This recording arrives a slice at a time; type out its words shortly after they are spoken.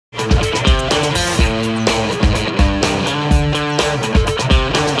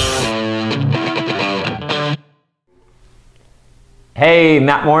Hey,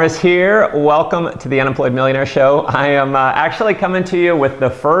 Matt Morris here. Welcome to the Unemployed Millionaire Show. I am actually coming to you with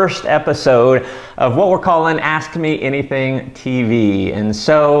the first episode of what we're calling Ask Me Anything TV. And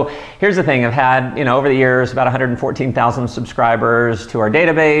so here's the thing. I've had, over the years, about 114,000 subscribers to our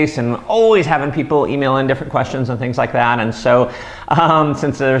database and always having people email in different questions and things like that. And so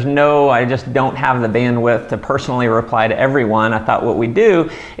since I just don't have the bandwidth to personally reply to everyone, I thought what we'd do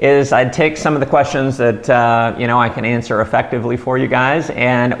is I'd take some of the questions that, I can answer effectively for you guys,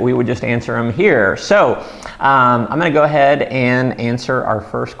 and we would just answer them here. So I'm going to go ahead and answer our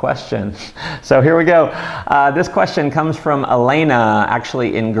first question. So here we go. This question comes from Elena,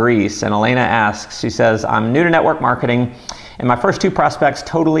 actually in Greece. And Elena asks, she says, I'm new to network marketing, and my first two prospects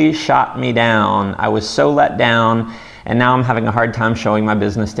totally shot me down. I was so let down, and now I'm having a hard time showing my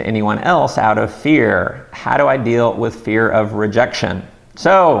business to anyone else out of fear. How do I deal with fear of rejection?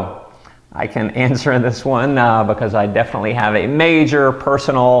 So I can answer this one because I definitely have a major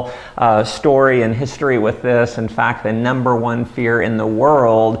personal story and history with this. In fact, the number one fear in the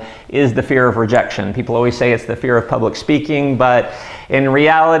world is the fear of rejection. People always say it's the fear of public speaking, but in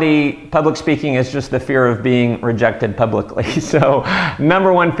reality, public speaking is just the fear of being rejected publicly. So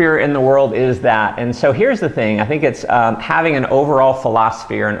number one fear in the world is that. And so here's the thing. I think it's having an overall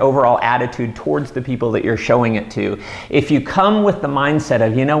philosophy or an overall attitude towards the people that you're showing it to. If you come with the mindset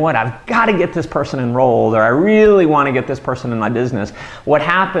of, you know what, I've got to get this person enrolled, or I really want to get this person in my business, what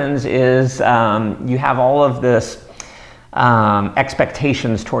happens is you have all of this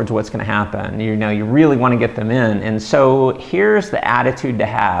expectations towards what's going to happen. You really want to get them in. And so here's the attitude to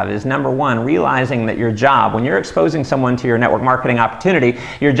have is, number one, realizing that your job, when you're exposing someone to your network marketing opportunity,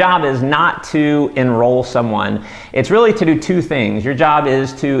 your job is not to enroll someone. It's really to do two things. Your job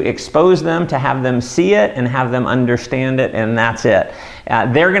is to expose them, to have them see it and have them understand it, and that's it.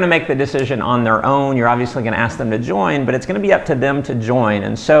 They're going to make the decision on their own. You're obviously going to ask them to join, but it's going to be up to them to join.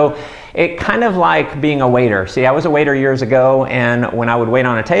 And so it kind of like being a waiter. See, I was a waiter years ago, and when I would wait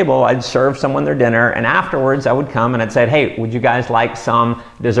on a table, I'd serve someone their dinner, and afterwards I would come and I'd say, hey, would you guys like some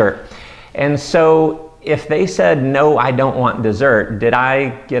dessert? And so if they said, no, I don't want dessert, did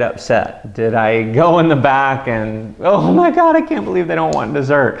I get upset? Did I go in the back and, oh my God, I can't believe they don't want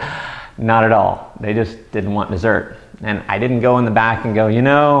dessert? Not at all. They just didn't want dessert. And I didn't go in the back and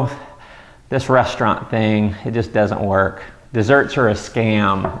go, this restaurant thing, it just doesn't work. Desserts are a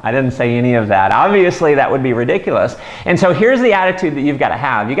scam. I didn't say any of that. Obviously, that would be ridiculous. And so here's the attitude that you've got to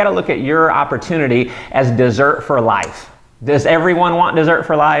have. You've got to look at your opportunity as dessert for life. Does everyone want dessert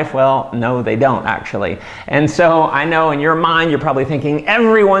for life? Well, no, they don't actually. And so I know in your mind, you're probably thinking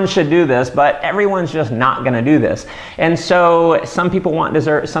everyone should do this, but everyone's just not going to do this. And so some people want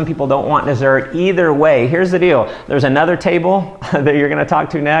dessert, some people don't want dessert. Either way, here's the deal. There's another table that you're going to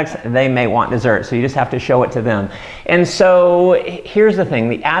talk to next. They may want dessert, so you just have to show it to them. And so here's the thing.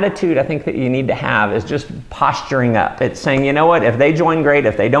 The attitude I think that you need to have is just posturing up. It's saying, you know what, if they join, great.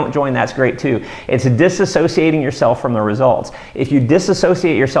 If they don't join, that's great too. It's disassociating yourself from the results. If you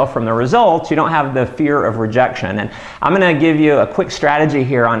disassociate yourself from the results, you don't have the fear of rejection. And I'm going to give you a quick strategy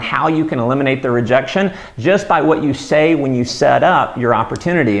here on how you can eliminate the rejection just by what you say when you set up your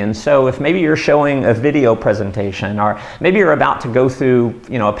opportunity. And so if maybe you're showing a video presentation, or maybe you're about to go through,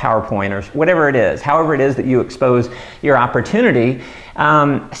 a PowerPoint or whatever it is, however it is that you expose your opportunity,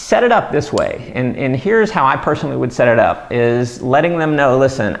 set it up this way. And here's how I personally would set it up, is letting them know,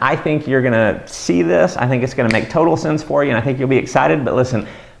 listen, I think you're going to see this. I think it's going to make total sense for you, and I think you'll be excited. But listen,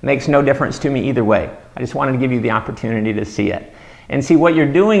 makes no difference to me either way. I just wanted to give you the opportunity to see it. And see, what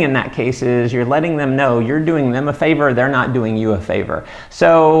you're doing in that case is you're letting them know you're doing them a favor, they're not doing you a favor.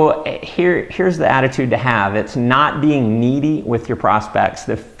 So here's the attitude to have. It's not being needy with your prospects.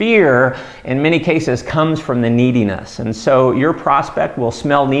 The fear, in many cases, comes from the neediness. And so your prospect will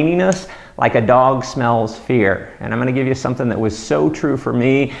smell neediness like a dog smells fear. And I'm going to give you something that was so true for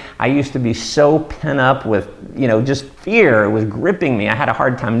me. I used to be so pent up with, just fear. It was gripping me. I had a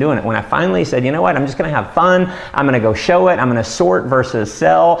hard time doing it. When I finally said, you know what, I'm just going to have fun. I'm going to go show it. I'm going to sort versus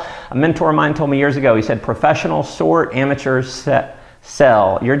sell. A mentor of mine told me years ago, he said, professionals sort, amateurs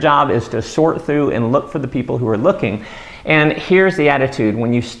sell. Your job is to sort through and look for the people who are looking. And here's the attitude.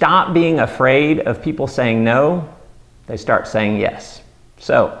 When you stop being afraid of people saying no, they start saying yes.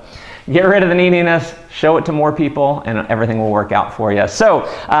 So get rid of the neediness, show it to more people, and everything will work out for you. So,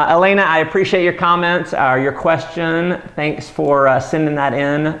 Elena, I appreciate your comments, your question. Thanks for sending that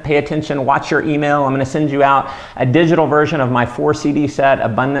in. Pay attention, watch your email. I'm going to send you out a digital version of my 4 CD set,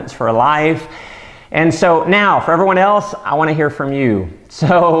 Abundance for Life. And so now, for everyone else, I want to hear from you.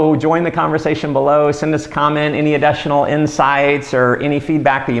 So join the conversation below, send us a comment, any additional insights or any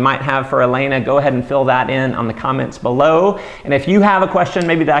feedback that you might have for Elena, go ahead and fill that in on the comments below. And if you have a question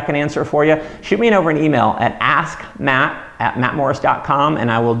maybe that I can answer for you, shoot me over an email at askmatt@mattmorris.com,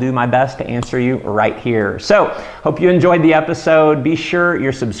 and I will do my best to answer you right here. So hope you enjoyed the episode. Be sure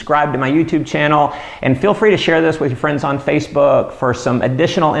you're subscribed to my YouTube channel, and feel free to share this with your friends on Facebook for some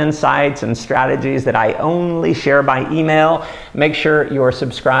additional insights and strategies that I only share by email. Make sure you're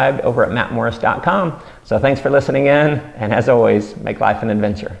subscribed over at mattmorris.com. So thanks for listening in, and as always, make life an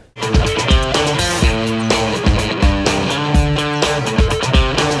adventure.